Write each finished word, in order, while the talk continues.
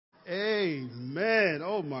Amen.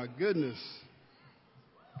 Oh, my goodness.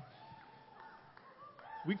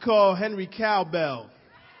 We call Henry cowbell.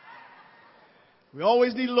 We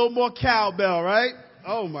always need a little more cowbell, right?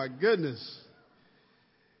 Oh, my goodness.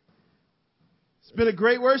 It's been a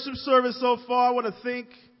great worship service so far. I want to thank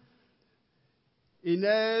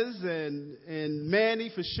Inez and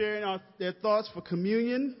Manny for sharing their thoughts for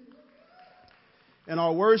communion, and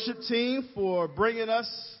our worship team for bringing us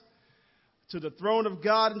to the throne of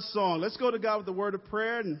God in song. Let's go to God with the word of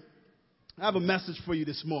prayer, and I have a message for you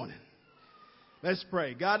this morning. Let's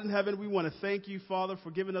pray. God in heaven, we want to thank you, Father,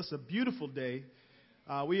 for giving us a beautiful day.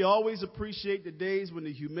 We always appreciate the days when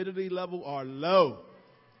the humidity level are low.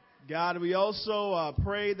 God, we also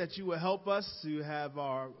pray that you will help us to have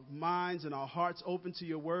our minds and our hearts open to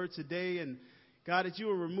your word today. And God, that you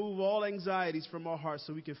will remove all anxieties from our hearts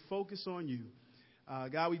so we can focus on you.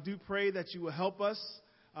 God, we do pray that you will help us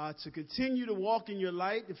to continue to walk in your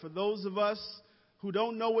light. And for those of us who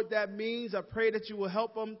don't know what that means, I pray that you will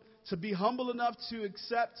help them to be humble enough to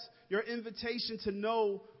accept your invitation to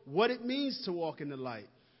know what it means to walk in the light.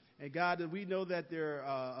 And God, that we know that there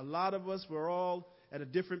are a lot of us, we're all at a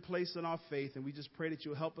different place in our faith, and we just pray that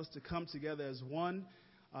you'll help us to come together as one,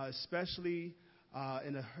 especially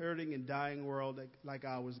in a hurting and dying world like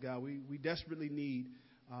ours, God. We desperately need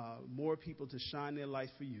more people to shine their light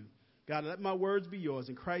for you. God, let my words be yours.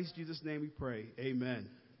 In Christ Jesus' name we pray. Amen.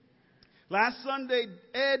 Last Sunday,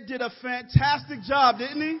 Ed did a fantastic job,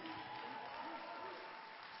 didn't he?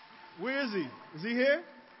 Where is he? Is he here?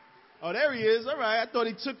 Oh, there he is. All right. I thought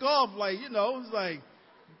he took off it was like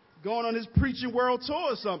going on his preaching world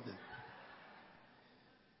tour or something.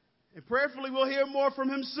 And prayerfully, we'll hear more from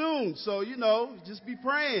him soon. So, just be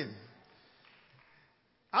praying.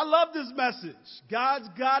 I love this message. God's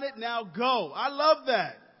got it, now go. I love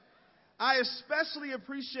that. I especially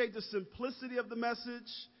appreciate the simplicity of the message,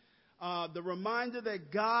 the reminder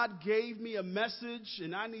that God gave me a message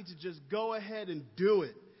and I need to just go ahead and do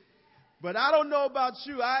it. But I don't know about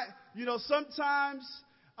you. Sometimes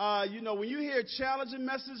when you hear a challenging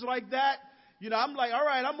message like that, I'm like, all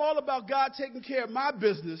right, I'm all about God taking care of my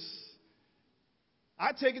business.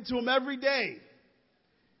 I take it to him every day.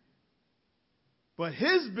 But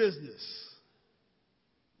his business,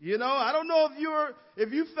 I don't know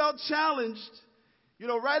if you felt challenged.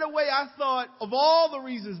 Right away I thought of all the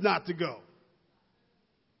reasons not to go.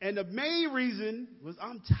 And the main reason was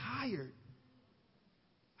I'm tired.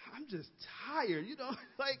 I'm just tired,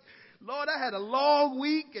 Lord, I had a long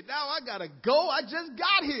week, and now I got to go. I just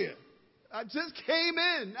got here. I just came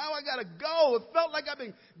in. Now I got to go. It felt like I've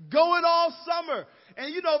been going all summer. And,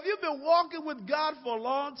 if you've been walking with God for a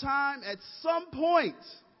long time, at some point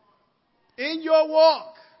in your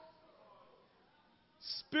walk,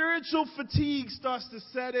 spiritual fatigue starts to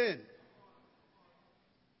set in.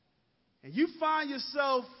 And you find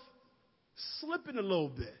yourself slipping a little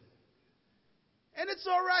bit. And it's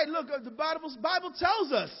all right. Look, the Bible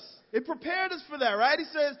tells us. It prepared us for that, right? He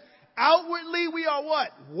says, outwardly we are what?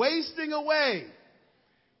 Wasting away.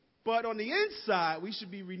 But on the inside, we should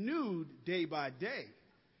be renewed day by day.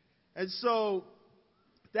 And so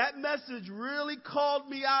that message really called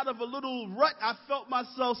me out of a little rut I felt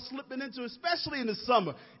myself slipping into, especially in the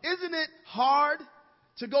summer. Isn't it hard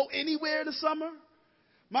to go anywhere in the summer?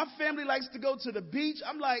 My family likes to go to the beach.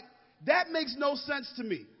 I'm like, that makes no sense to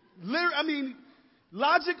me.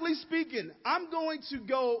 Logically speaking, I'm going to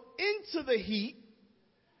go into the heat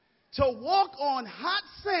to walk on hot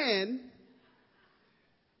sand,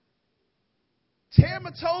 tear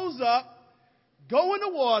my toes up, go in the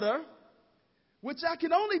water, which I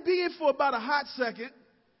can only be in for about a hot second,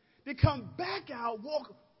 then come back out,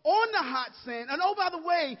 walk on the hot sand. And oh, by the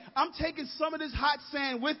way, I'm taking some of this hot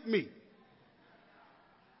sand with me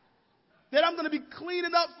that I'm going to be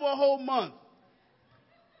cleaning up for a whole month.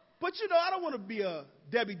 But, I don't want to be a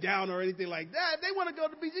Debbie Downer or anything like that. If they want to go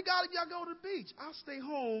to the beach, y'all go to the beach. I'll stay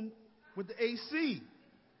home with the AC.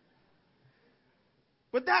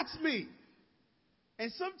 But that's me.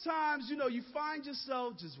 And sometimes, you find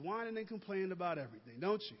yourself just whining and complaining about everything,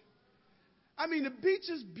 don't you? The beach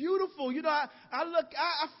is beautiful.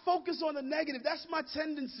 I focus on the negative. That's my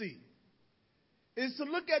tendency, is to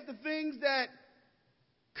look at the things that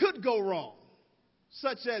could go wrong,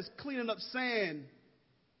 such as cleaning up sand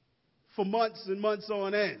for months and months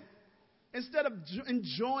on end, instead of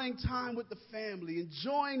enjoying time with the family,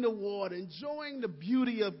 enjoying the water, enjoying the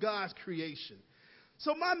beauty of God's creation.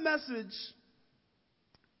 So my message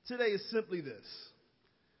today is simply this: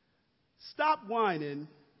 stop whining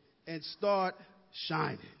and start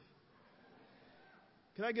shining.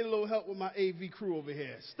 Can I get a little help with my AV crew over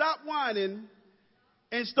here? Stop whining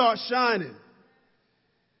and start shining.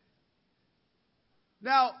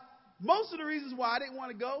 Now, most of the reasons why I didn't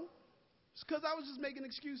want to go is because I was just making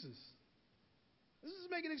excuses. This is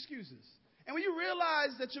making excuses. And when you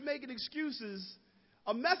realize that you're making excuses,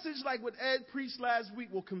 a message like what Ed preached last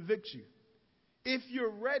week will convict you if you're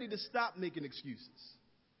ready to stop making excuses.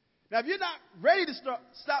 Now, if you're not ready to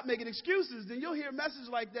stop making excuses, then you'll hear a message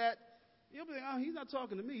like that. You'll be like, oh, he's not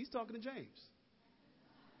talking to me. He's talking to James.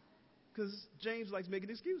 Because James likes making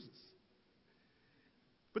excuses.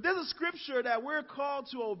 But there's a scripture that we're called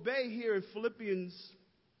to obey here in Philippians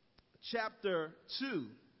chapter 2.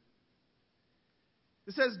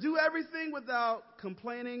 It says, do everything without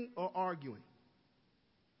complaining or arguing,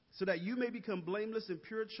 so that you may become blameless and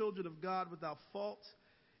pure children of God without fault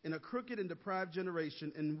in a crooked and deprived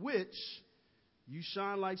generation in which you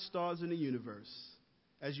shine like stars in the universe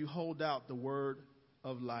as you hold out the word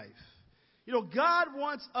of life. You know, God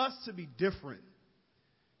wants us to be different.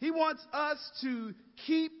 He wants us to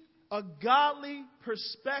keep a godly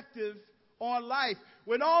perspective on life.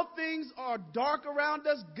 When all things are dark around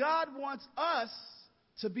us, God wants us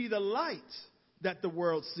to be the light that the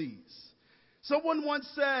world sees. Someone once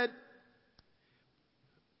said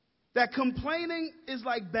that complaining is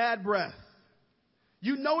like bad breath.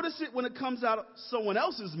 You notice it when it comes out of someone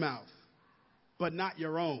else's mouth, but not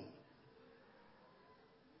your own.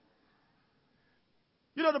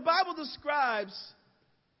 You know, the Bible describes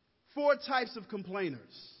 4 types of complainers.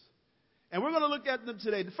 And we're going to look at them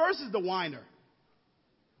today. The first is the whiner.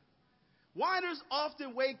 Whiners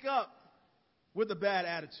often wake up with a bad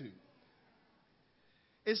attitude.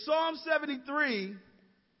 In Psalm 73,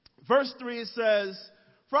 verse 3, it says,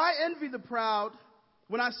 for I envy the proud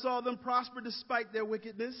when I saw them prosper despite their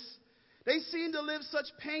wickedness. They seem to live such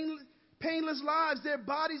painless lives. Their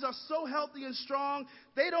bodies are so healthy and strong.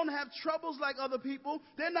 They don't have troubles like other people.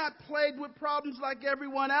 They're not plagued with problems like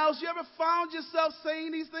everyone else. You ever found yourself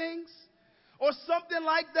saying these things? Or something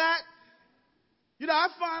like that? You know, I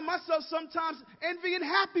find myself sometimes envying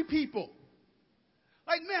happy people.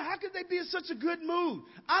 Like, man, how could they be in such a good mood?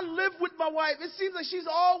 I live with my wife. It seems like she's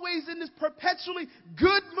always in this perpetually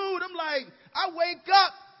good mood. I'm like, I wake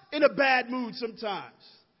up in a bad mood sometimes.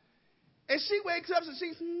 And she wakes up and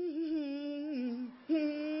she's, and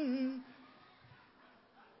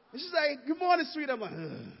she's like, good morning, sweet. I'm like,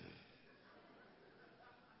 ugh.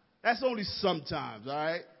 That's only sometimes, all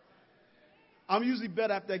right? I'm usually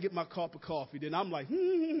better after I get my cup of coffee. Then I'm like,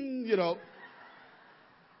 you know.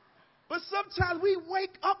 But sometimes we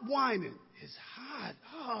wake up whining. It's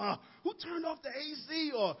hot. Who turned off the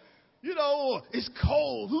AC? Or, you know, or it's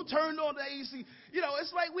cold. Who turned on the AC? You know,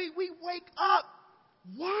 it's like we wake up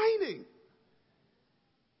whining.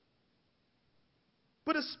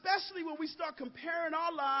 But especially when we start comparing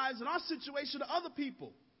our lives and our situation to other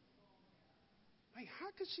people. Like, how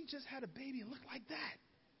could she just had a baby and look like that?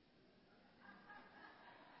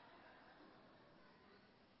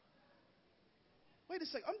 Wait a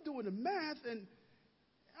second, I'm doing the math, and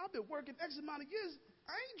I've been working X amount of years.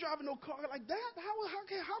 I ain't driving no car like that.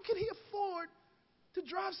 How can he afford to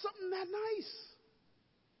drive something that nice?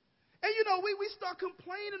 And, you know, we start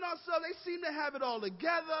complaining ourselves. They seem to have it all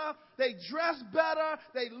together. They dress better.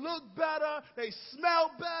 They look better. They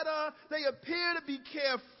smell better. They appear to be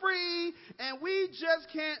carefree. And we just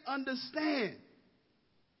can't understand.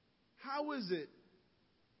 How is it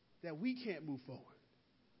that we can't move forward?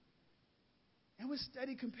 And we're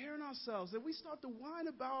steady comparing ourselves. And we start to whine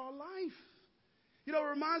about our life. You know, it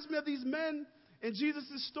reminds me of these men in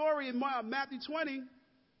Jesus' story in Matthew 20,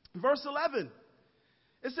 verse 11.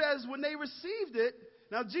 It says, when they received it,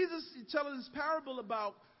 now Jesus is telling this parable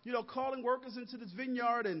about, you know, calling workers into this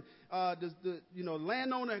vineyard, and the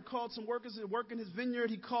landowner had called some workers to work in his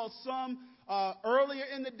vineyard. He called some earlier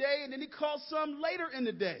in the day, and then he called some later in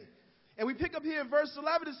the day. And we pick up here in verse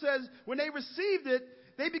 11, it says, when they received it,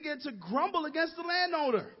 they began to grumble against the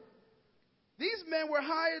landowner. These men were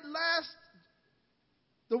hired last.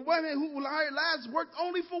 The women who were hired last worked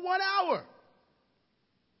only for 1 hour.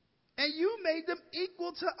 And you made them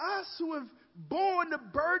equal to us who have borne the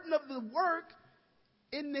burden of the work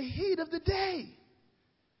in the heat of the day.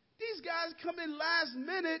 These guys come in last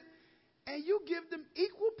minute and you give them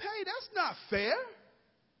equal pay. That's not fair.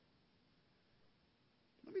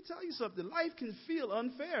 Let me tell you something. Life can feel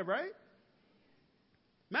unfair, right?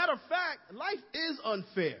 Matter of fact, life is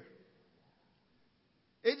unfair.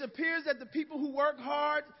 It appears that the people who work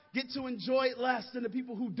hard get to enjoy it less than the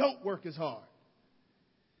people who don't work as hard.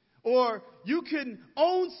 Or you can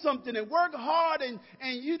own something and work hard and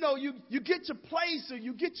you know, you get your place or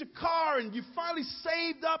you get your car and you finally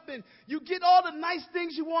saved up and you get all the nice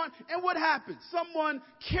things you want. And what happens? Someone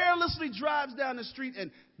carelessly drives down the street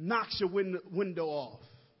and knocks your window off.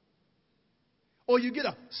 or you get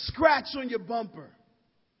a scratch on your bumper,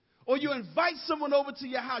 or you invite someone over to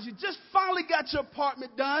your house. You just finally got your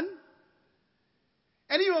apartment done,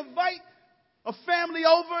 and you invite a family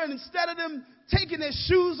over, and instead of them taking their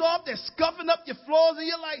shoes off, they're scuffing up your floors, and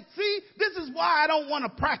you're like, see, this is why I don't want to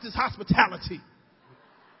practice hospitality.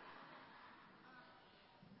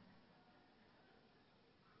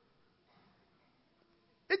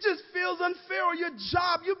 It just feels unfair. Or your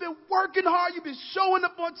job, you've been working hard, you've been showing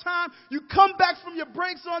up on time, you come back from your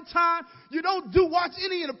breaks on time, you don't watch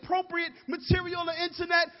any inappropriate material on the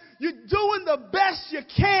internet, you're doing the best you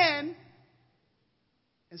can,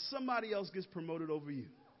 and somebody else gets promoted over you.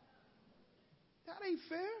 That ain't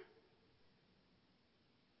fair.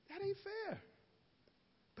 That ain't fair.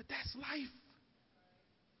 But that's life.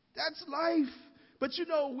 That's life. But you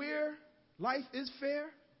know where life is fair?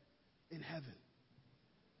 In heaven.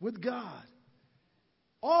 With God.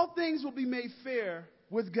 All things will be made fair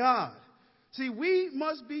with God. See, we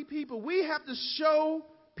must be people. We have to show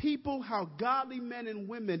people how godly men and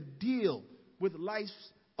women deal with life's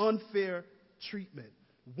unfair treatment.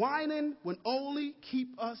 Whining will only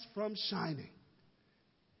keep us from shining.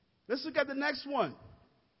 Let's look at the next one.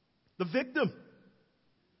 The victim.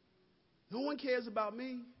 No one cares about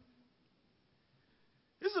me.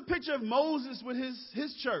 This is a picture of Moses with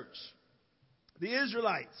his church, the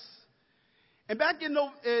Israelites. And back in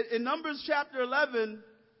Numbers chapter 11,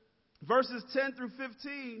 verses 10 through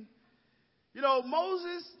 15,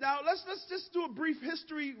 Moses, now let's just do a brief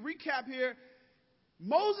history recap here.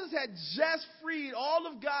 Moses had just freed all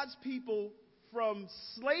of God's people from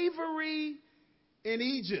slavery in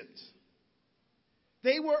Egypt.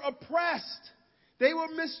 They were oppressed. They were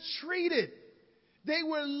mistreated. They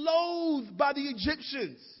were loathed by the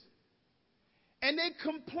Egyptians. And they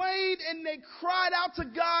complained and they cried out to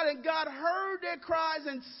God, and God heard their cries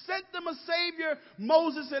and sent them a Savior,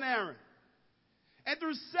 Moses and Aaron. And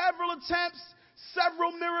through several attempts,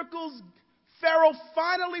 several miracles, Pharaoh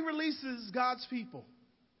finally releases God's people.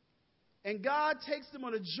 And God takes them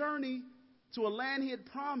on a journey to a land he had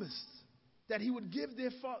promised that he would give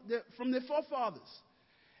from their forefathers.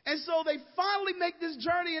 And so they finally make this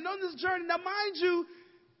journey. And on this journey, now mind you,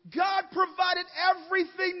 God provided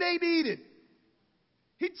everything they needed.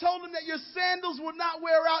 He told them that your sandals would not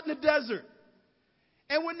wear out in the desert.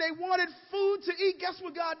 And when they wanted food to eat, guess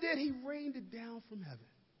what God did? He rained it down from heaven.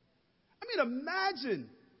 I mean, imagine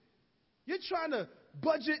you're trying to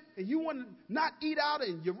budget and you want to not eat out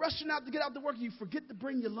and you're rushing out to get out to work and you forget to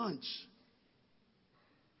bring your lunch.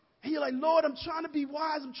 And you're like, Lord, I'm trying to be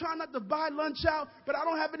wise. I'm trying not to buy lunch out, but I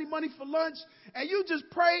don't have any money for lunch. And you just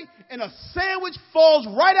pray and a sandwich falls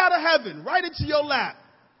right out of heaven, right into your lap.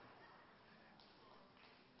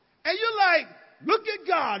 And you're like, look at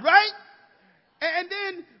God, right? And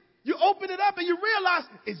then you open it up and you realize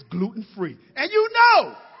it's gluten-free. And you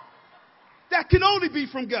know that can only be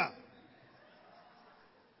from God.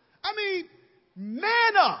 I mean,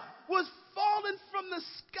 manna was falling from the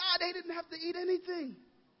sky. They didn't have to eat anything.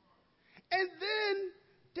 And then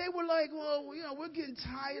they were like, well, we're getting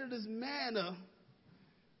tired of this manna.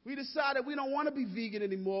 We decided we don't want to be vegan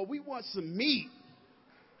anymore. We want some meat.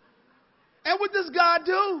 And what does God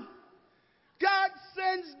do? God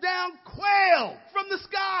sends down quail from the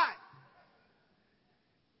sky.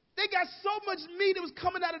 They got so much meat it was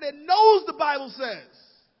coming out of their nose, the Bible says.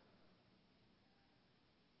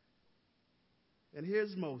 And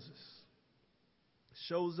here's Moses.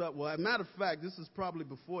 Shows up. Well, as a matter of fact, this is probably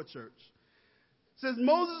before church. It says,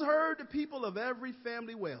 Moses heard the people of every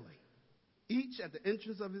family wailing, each at the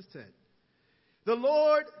entrance of his tent. The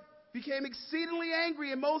Lord became exceedingly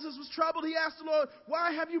angry, and Moses was troubled. He asked the Lord,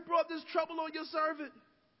 why have you brought this trouble on your servant?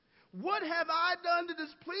 What have I done to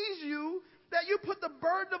displease you that you put the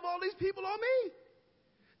burden of all these people on me?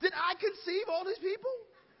 Did I conceive all these people?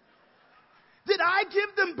 Did I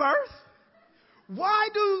give them birth? Why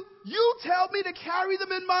do you tell me to carry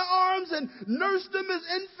them in my arms and nurse them as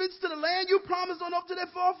infants to the land you promised on up to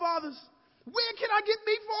their forefathers? Where can I get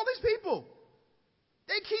meat for all these people?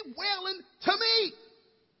 They keep wailing to me.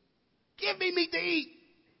 Give me meat to eat.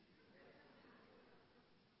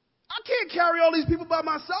 I can't carry all these people by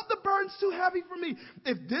myself. The burden's too heavy for me.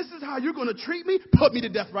 If this is how you're going to treat me, put me to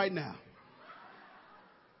death right now.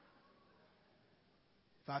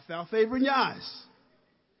 If I found favor in your eyes,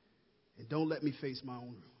 and don't let me face my own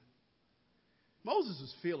ruin. Moses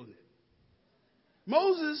was feeling it.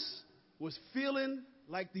 Moses was feeling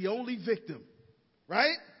like the only victim,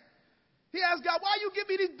 right? He asked God, why you give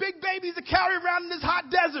me these big babies to carry around in this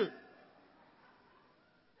hot desert?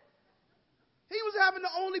 He was having the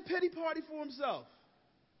only pity party for himself.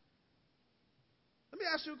 Let me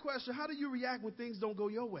ask you a question. How do you react when things don't go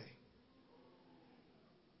your way?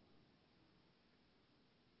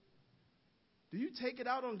 Do you take it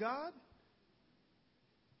out on God?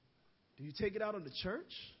 Do you take it out on the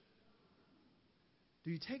church?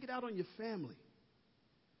 Do you take it out on your family?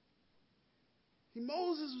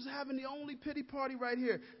 Moses was having the only pity party right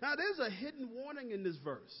here. Now, there's a hidden warning in this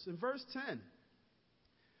verse. In verse 10,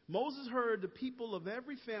 Moses heard the people of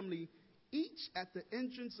every family each at the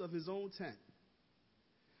entrance of his own tent.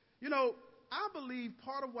 You know, I believe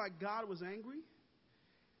part of why God was angry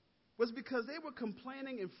was because they were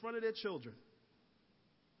complaining in front of their children.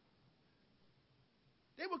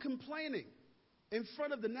 They were complaining in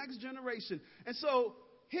front of the next generation. And so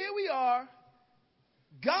here we are.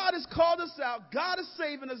 God has called us out. God is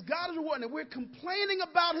saving us. God is rewarding us. And we're complaining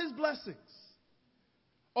about his blessings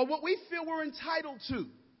or what we feel we're entitled to.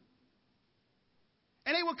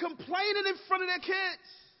 And they were complaining in front of their kids.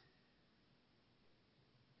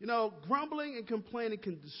 You know, grumbling and complaining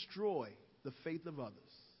can destroy the faith of others.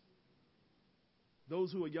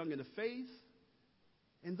 Those who are young in the faith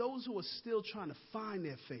and those who are still trying to find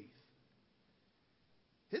their faith.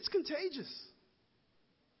 It's contagious.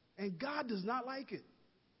 And God does not like it.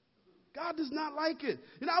 God does not like it.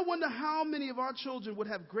 And I wonder how many of our children would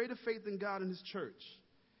have greater faith in God and his church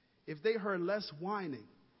if they heard less whining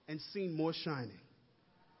and seen more shining.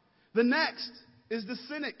 The next is the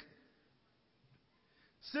cynic.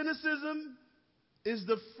 Cynicism is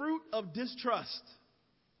the fruit of distrust.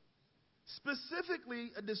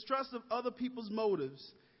 Specifically, a distrust of other people's motives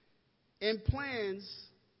and plans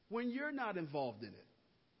when you're not involved in it.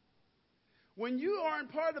 When you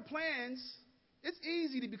aren't part of the plans, it's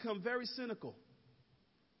easy to become very cynical.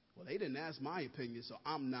 Well, they didn't ask my opinion, so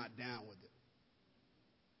I'm not down with it.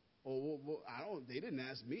 Or they didn't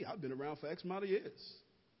ask me. I've been around for X amount of years.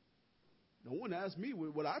 No one asked me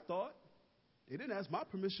what I thought. They didn't ask my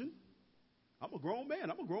permission. I'm a grown man.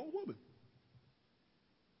 I'm a grown woman.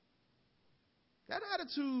 That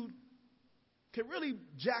attitude can really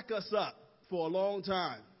jack us up for a long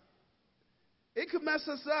time. It could mess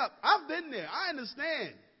us up. I've been there. I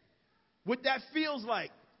understand what that feels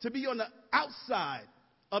like to be on the outside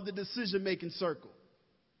of the decision-making circle.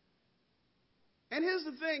 And here's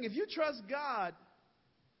the thing. If you trust God,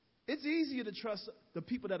 it's easier to trust the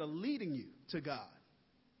people that are leading you to God.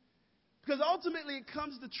 Because ultimately it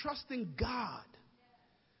comes to trusting God.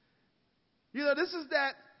 You know, this is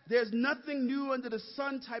that there's nothing new under the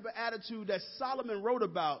sun type of attitude that Solomon wrote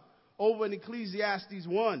about over in Ecclesiastes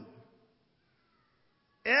 1.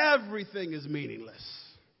 Everything is meaningless,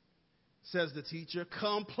 says the teacher,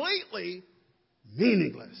 completely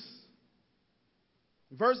meaningless.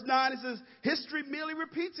 Verse 9, it says, history merely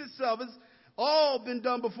repeats itself. It's all been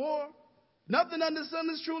done before. Nothing under the sun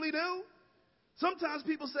is truly new. Sometimes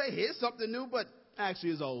people say, here's something new, but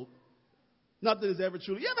actually it's old. Nothing is ever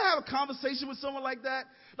truly. You ever have a conversation with someone like that?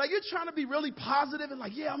 Like you're trying to be really positive and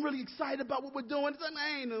like, yeah, I'm really excited about what we're doing. It's like,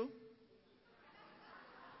 I ain't new.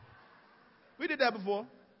 We did that before.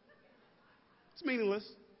 It's meaningless.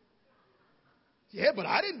 Yeah, but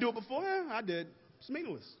I didn't do it before. Yeah, I did. It's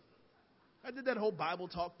meaningless. I did that whole Bible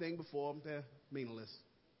talk thing before. Meaningless.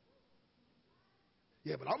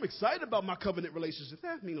 Yeah, but I'm excited about my covenant relationship.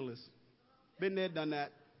 Meaningless. Been there, done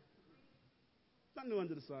that. Not new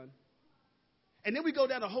under the sun. And then we go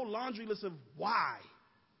down a whole laundry list of why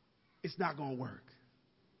it's not going to work.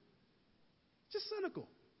 Just cynical.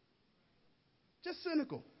 Just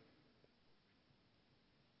cynical.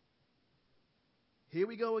 Here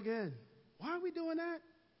we go again. Why are we doing that?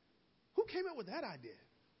 Who came up with that idea?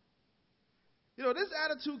 You know, this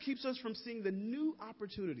attitude keeps us from seeing the new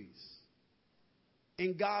opportunities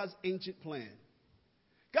in God's ancient plan.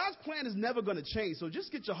 God's plan is never going to change, so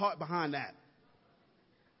just get your heart behind that.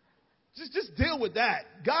 Just deal with that.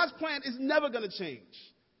 God's plan is never going to change.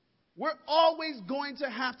 We're always going to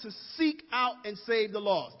have to seek out and save the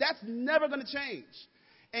lost. That's never going to change.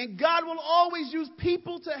 And God will always use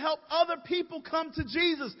people to help other people come to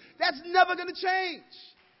Jesus. That's never going to change.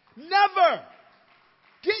 Never.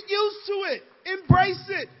 Get used to it. Embrace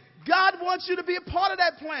it. God wants you to be a part of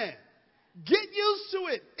that plan. Get used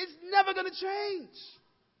to it. It's never going to change.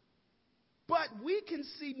 But we can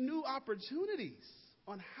see new opportunities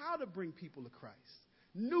on how to bring people to Christ.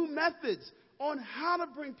 New methods on how to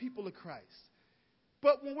bring people to Christ.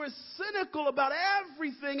 But when we're cynical about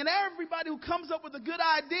everything and everybody who comes up with a good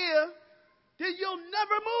idea, then you'll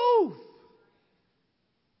never move.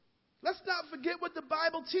 Let's not forget what the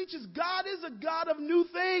Bible teaches. God is a God of new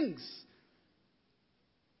things.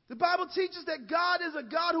 The Bible teaches that God is a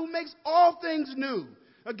God who makes all things new.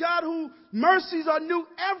 A God whose mercies are new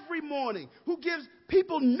every morning, who gives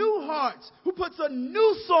people new hearts, who puts a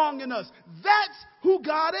new song in us. That's who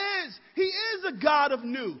God is. He is a God of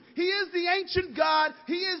new. He is the ancient God.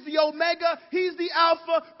 He is the Omega. He's the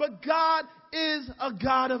Alpha. But God is a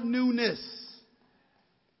God of newness.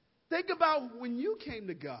 Think about when you came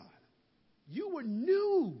to God. You were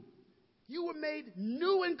new. You were made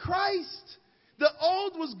new in Christ. The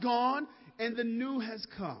old was gone and the new has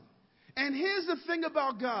come. And here's the thing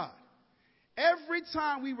about God. Every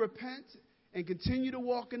time we repent and continue to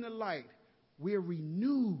walk in the light, we're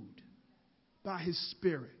renewed by His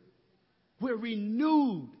Spirit. We're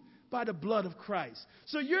renewed by the blood of Christ.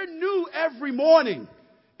 So you're new every morning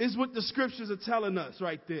is what the scriptures are telling us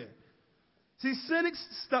right there. See, cynics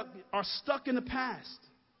are stuck in the past,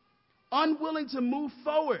 unwilling to move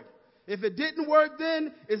forward. If it didn't work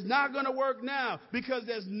then, it's not going to work now because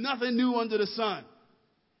there's nothing new under the sun.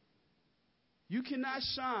 You cannot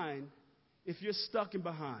shine if you're stuck in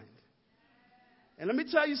behind. And let me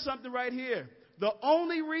tell you something right here. The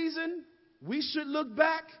only reason we should look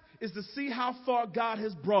back is to see how far God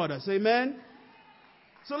has brought us. Amen?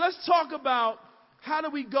 So let's talk about how do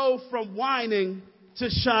we go from whining to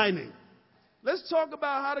shining. Let's talk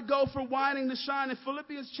about how to go from whining to shining.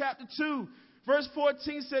 Philippians chapter 2, verse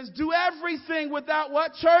 14 says, do everything without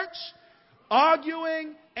what, church?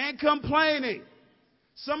 Arguing and complaining.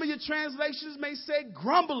 Some of your translations may say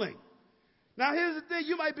grumbling. Now, here's the thing.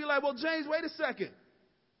 You might be like, well, James, wait a second.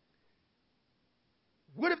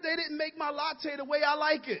 What if they didn't make my latte the way I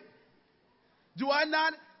like it? Do I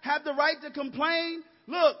not have the right to complain?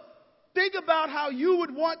 Look, think about how you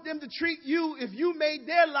would want them to treat you if you made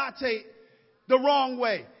their latte the wrong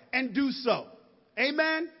way and do so.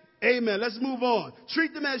 Amen? Amen. Let's move on.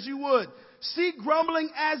 Treat them as you would. See grumbling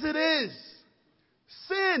as it is.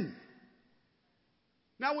 Sin.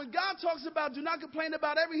 Now, when God talks about do not complain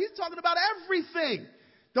about everything, He's talking about everything.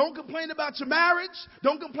 Don't complain about your marriage.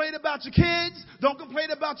 Don't complain about your kids. Don't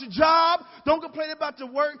complain about your job. Don't complain about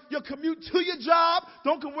your work, your commute to your job.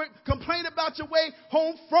 Don't complain about your way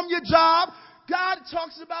home from your job. God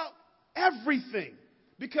talks about everything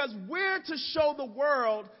because we're to show the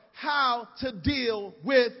world how to deal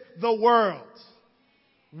with the world.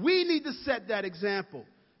 We need to set that example.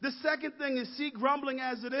 The second thing is see grumbling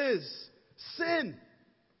as it is. Sin.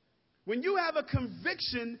 When you have a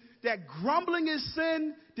conviction that grumbling is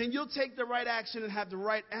sin, then you'll take the right action and have the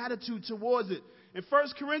right attitude towards it. In 1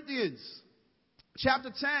 Corinthians chapter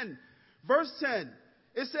 10, verse 10,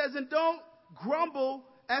 it says, and don't grumble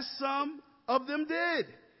as some of them did,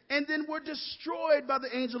 and then were destroyed by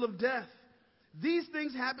the angel of death. These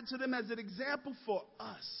things happened to them as an example for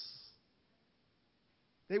us.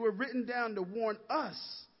 They were written down to warn us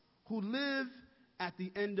who live at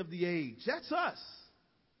the end of the age. That's us.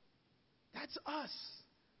 That's us.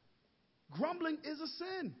 Grumbling is a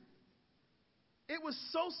sin. It was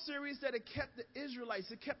so serious that it kept the Israelites,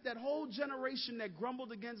 it kept that whole generation that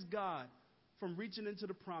grumbled against God from reaching into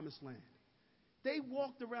the promised land. They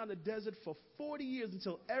walked around the desert for 40 years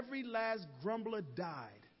until every last grumbler died.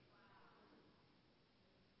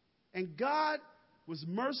 And God was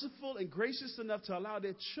merciful and gracious enough to allow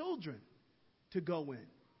their children to go in.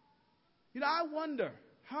 You know, I wonder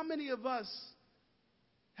how many of us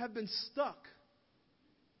have been stuck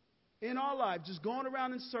in our life, just going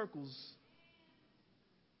around in circles.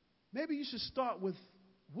 Maybe you should start with,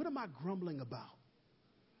 what am I grumbling about?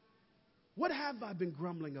 What have I been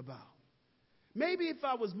grumbling about? Maybe if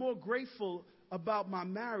I was more grateful about my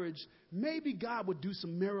marriage, maybe God would do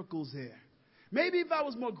some miracles there. Maybe if I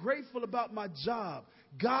was more grateful about my job,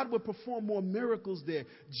 God would perform more miracles there.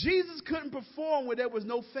 Jesus couldn't perform where there was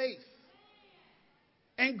no faith.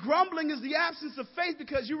 And grumbling is the absence of faith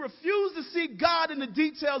because you refuse to see God in the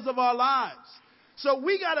details of our lives. So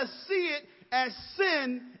we got to see it as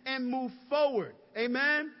sin and move forward.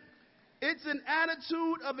 Amen? It's an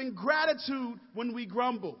attitude of ingratitude when we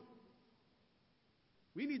grumble.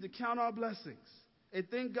 We need to count our blessings and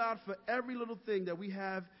thank God for every little thing that we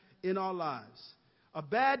have in our lives. A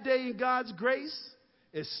bad day in God's grace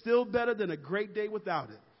is still better than a great day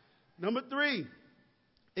without it. Number 3.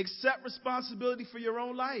 Accept responsibility for your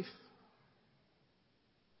own life.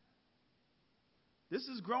 This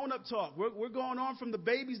is grown-up talk. We're going on from the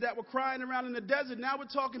babies that were crying around in the desert. Now we're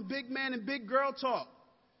talking big man and big girl talk.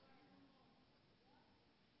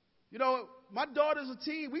 You know, my daughter's a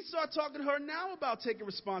teen. We start talking to her now about taking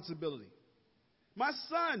responsibility. My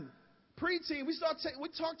son, preteen, we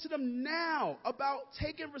talk to them now about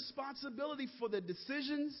taking responsibility for their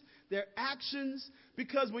decisions, their actions.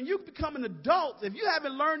 Because when you become an adult, if you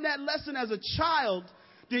haven't learned that lesson as a child,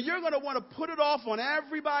 then you're going to want to put it off on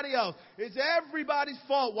everybody else. It's everybody's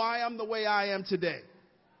fault why I'm the way I am today.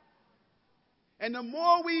 And the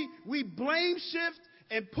more we blame shift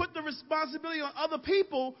and put the responsibility on other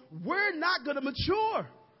people, we're not going to mature.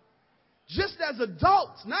 Just as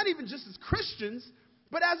adults, not even just as Christians,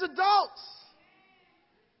 but as adults.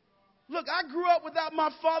 Look, I grew up without my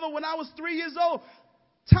father when I was 3 years old.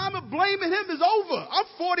 Time of blaming him is over. I'm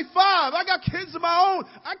 45. I got kids of my own.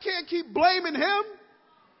 I can't keep blaming him.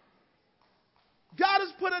 God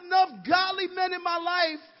has put enough godly men in my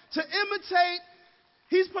life to imitate.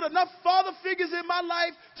 He's put enough father figures in my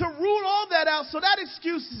life to rule all that out. So that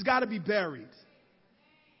excuse has got to be buried.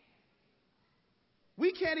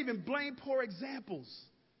 We can't even blame poor examples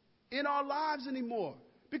in our lives anymore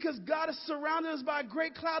because God has surrounded us by a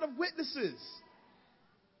great cloud of witnesses.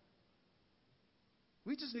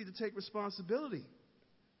 We just need to take responsibility.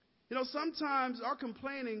 You know, sometimes our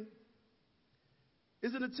complaining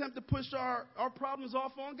is an attempt to push our problems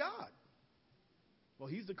off on God. Well,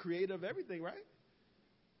 he's the creator of everything, right?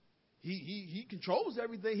 He controls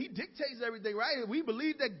everything. He dictates everything, right? If we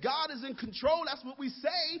believe that God is in control, that's what we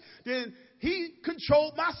say, then he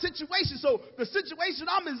controlled my situation. So the situation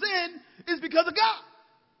I'm in is because of God.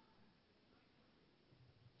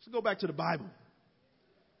 Let's go back to the Bible.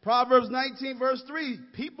 Proverbs 19, verse 3.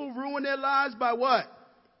 People ruin their lives by what?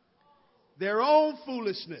 Their own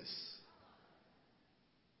foolishness.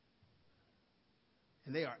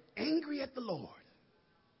 And they are angry at the Lord.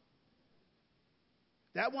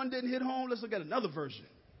 That one didn't hit home. Let's look at another version.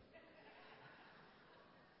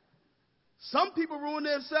 Some people ruin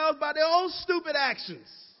themselves by their own stupid actions.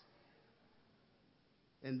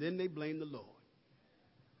 And then they blame the Lord.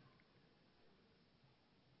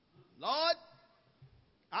 Lord,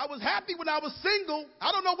 I was happy when I was single.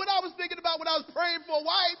 I don't know what I was thinking about when I was praying for a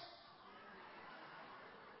wife.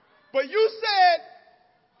 But you said,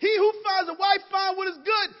 he who finds a wife finds what is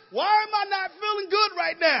good. Why am I not feeling good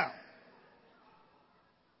right now?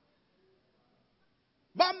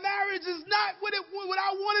 My marriage is not what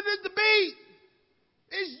I wanted it to be.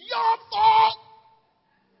 It's your fault.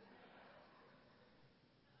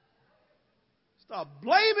 Start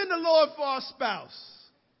blaming the Lord for our spouse.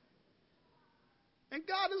 And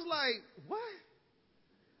God is like, what?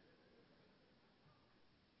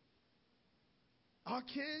 Our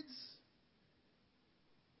kids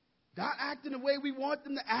not acting the way we want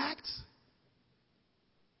them to act.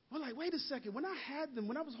 We're like, wait a second. When I had them,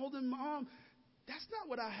 when I was holding my arm, that's not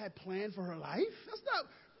what I had planned for her life. That's not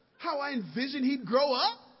how I envisioned he'd grow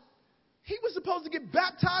up. He was supposed to get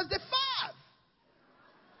baptized at 5.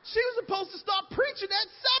 She was supposed to start preaching at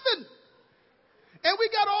 7. And we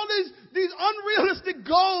got all these unrealistic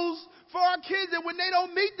goals for our kids, and when they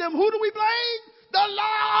don't meet them, who do we blame? The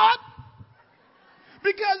Lord!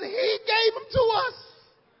 Because he gave them to us.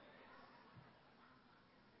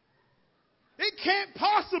 It can't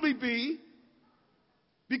possibly be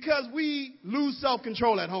because we lose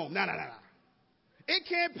self-control at home. No. It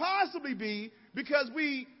can't possibly be because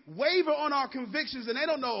we waver on our convictions and they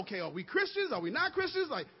don't know, okay, are we Christians? Are we not Christians?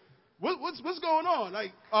 Like, what's going on?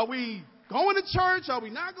 Like, are we going to church? Are we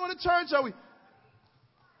not going to church? Are we?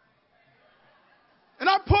 And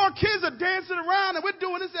our poor kids are dancing around and we're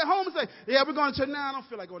doing this at home and say, yeah, we're going to church. Nah, I don't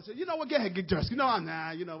feel like going to church. You know what? Get ahead, get dressed. You know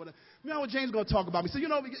what James is going to talk about me. So, get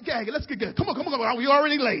ahead, let's get good. Come on. We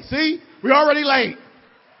already late. See? We're already late.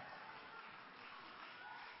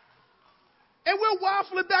 And we're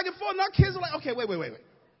waffling back and forth, and our kids are like, okay, wait.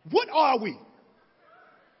 What are we?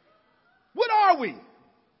 What are we?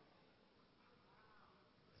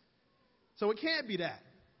 So it can't be that.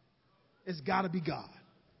 It's got to be God.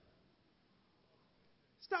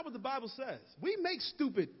 It's not what the Bible says. We make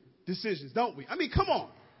stupid decisions, don't we? I mean, come on.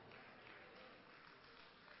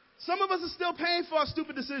 Some of us are still paying for our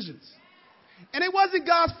stupid decisions. And it wasn't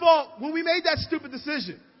God's fault when we made that stupid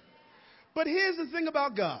decision. But here's the thing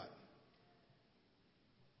about God.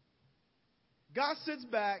 God sits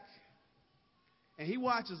back and he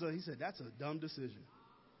watches us. He said, that's a dumb decision.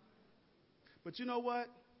 But you know what?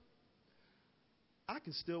 I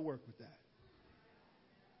can still work with that.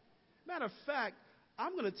 Matter of fact,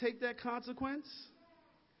 I'm going to take that consequence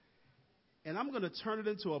and I'm going to turn it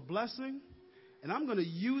into a blessing and I'm going to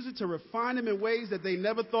use it to refine them in ways that they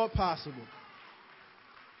never thought possible.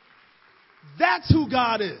 That's who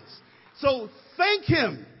God is. So thank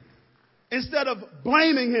him instead of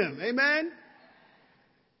blaming him. Amen?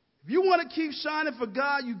 If you want to keep shining for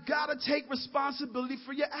God, you got to take responsibility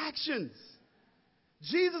for your actions.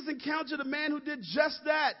 Jesus encountered a man who did just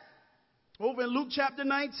that over in Luke chapter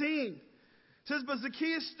 19. It says, but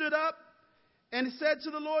Zacchaeus stood up and said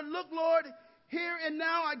to the Lord, look, Lord, Here and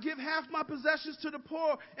now I give half my possessions to the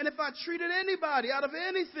poor, and if I treated anybody out of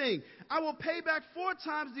anything, I will pay back 4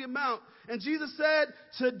 times the amount. And Jesus said,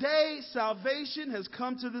 today salvation has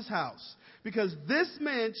come to this house, because this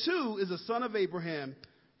man too is a son of Abraham,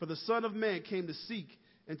 for the Son of Man came to seek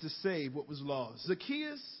and to save what was lost.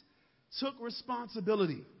 Zacchaeus took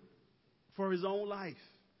responsibility for his own life.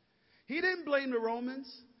 He didn't blame the Romans.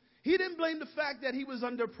 He didn't blame the fact that he was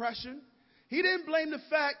under oppression. He didn't blame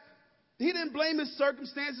his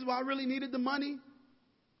circumstances. Well, I really needed the money.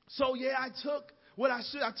 So yeah, I took what I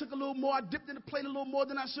should. I took a little more. I dipped in the plate a little more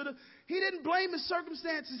than I should have. He didn't blame his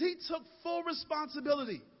circumstances. He took full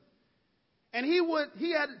responsibility. And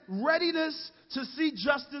he had readiness to see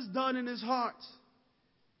justice done in his heart.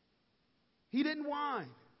 He didn't whine.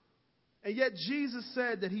 And yet Jesus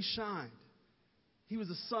said that he shined. He was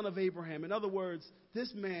a son of Abraham. In other words,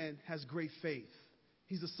 this man has great faith.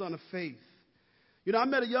 He's a son of faith. You know, I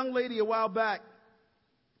met a young lady a while back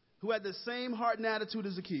who had the same heart and attitude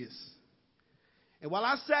as Zacchaeus. And while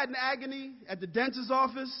I sat in agony at the dentist's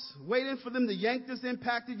office, waiting for them to yank this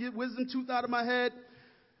impacted wisdom tooth out of my head,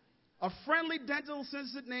 a friendly dental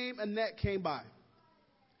assistant named Annette came by.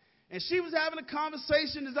 And she was having a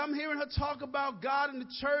conversation as I'm hearing her talk about God and the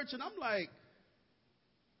church. And I'm like,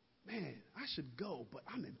 man, I should go, but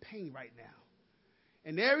I'm in pain right now.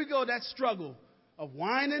 And there we go, that struggle of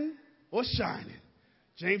whining or shining.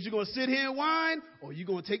 James, you're going to sit here and whine, or you're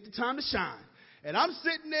going to take the time to shine. And I'm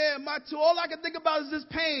sitting there, and all I can think about is this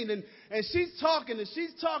pain. And she's talking, and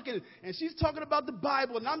she's talking about the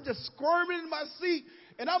Bible, and I'm just squirming in my seat.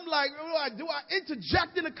 And I'm like, do I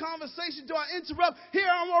interject in the conversation? Do I interrupt? Here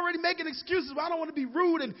I'm already making excuses, but I don't want to be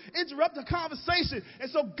rude and interrupt the conversation.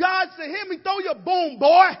 And so God said, hear me, throw your boom,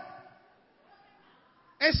 boy.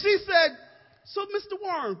 And she said, so Mr.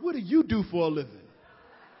 Warren, what do you do for a living?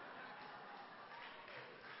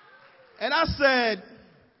 And I said,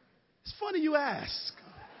 it's funny you ask.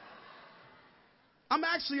 I'm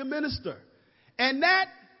actually a minister. And that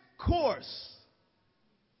course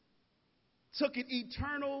took an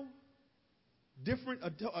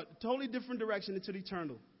a totally different direction into the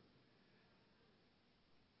eternal.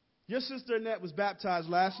 Your sister Annette was baptized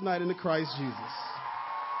last night into Christ Jesus.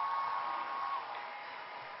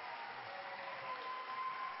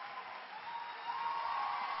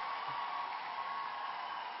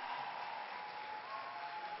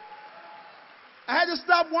 I had to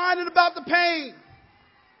stop whining about the pain.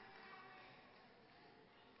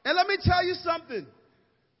 And let me tell you something.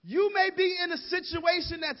 You may be in a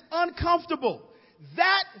situation that's uncomfortable.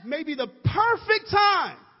 That may be the perfect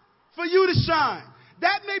time for you to shine.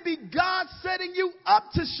 That may be God setting you up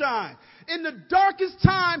to shine. In the darkest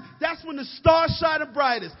time, that's when the stars shine the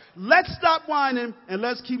brightest. Let's stop whining and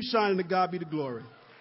let's keep shining. To God be the glory.